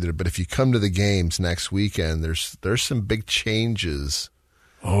much either. But if you come to the games next weekend, there's some big changes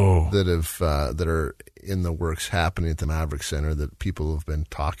that are in the works happening at the Maverick Center that people have been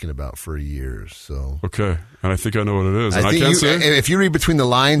talking about for years. So okay, and I think I know what it is. I can't say if you read between the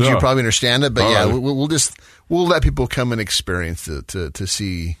lines, you probably understand it. But we'll let people come and experience it to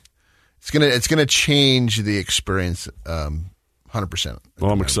see. It's gonna change the experience 100%.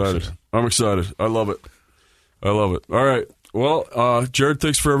 Well, I'm excited. I love it. All right. Well, Jared,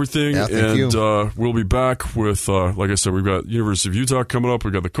 thanks for everything. Yeah, thank you. We'll be back with, like I said, we've got University of Utah coming up.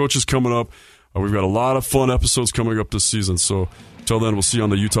 We've got the coaches coming up. We've got a lot of fun episodes coming up this season. So until then, we'll see you on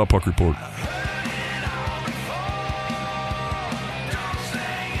the Utah Puck Report.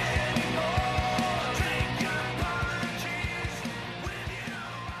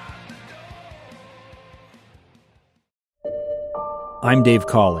 I'm Dave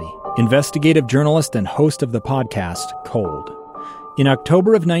Cawley, investigative journalist and host of the podcast Cold. In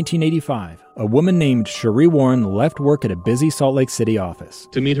October of 1985, a woman named Sheree Warren left work at a busy Salt Lake City office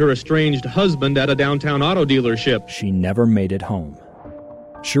to meet her estranged husband at a downtown auto dealership. She never made it home.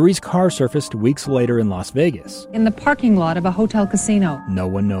 Sheree's car surfaced weeks later in Las Vegas. In the parking lot of a hotel casino. No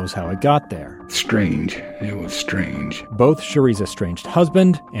one knows how it got there. Strange. It was strange. Both Sheree's estranged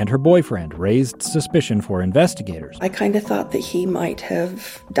husband and her boyfriend raised suspicion for investigators. I kind of thought that he might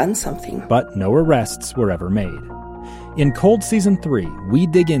have done something. But no arrests were ever made. In Cold Season 3, we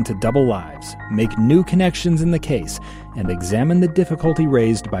dig into double lives, make new connections in the case, and examine the difficulty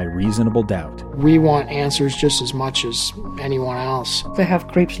raised by reasonable doubt. We want answers just as much as anyone else. They have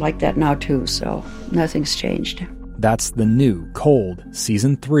creeps like that now too, so nothing's changed. That's the new Cold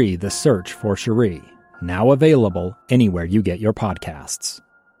Season 3, The Search for Sheree, now available anywhere you get your podcasts.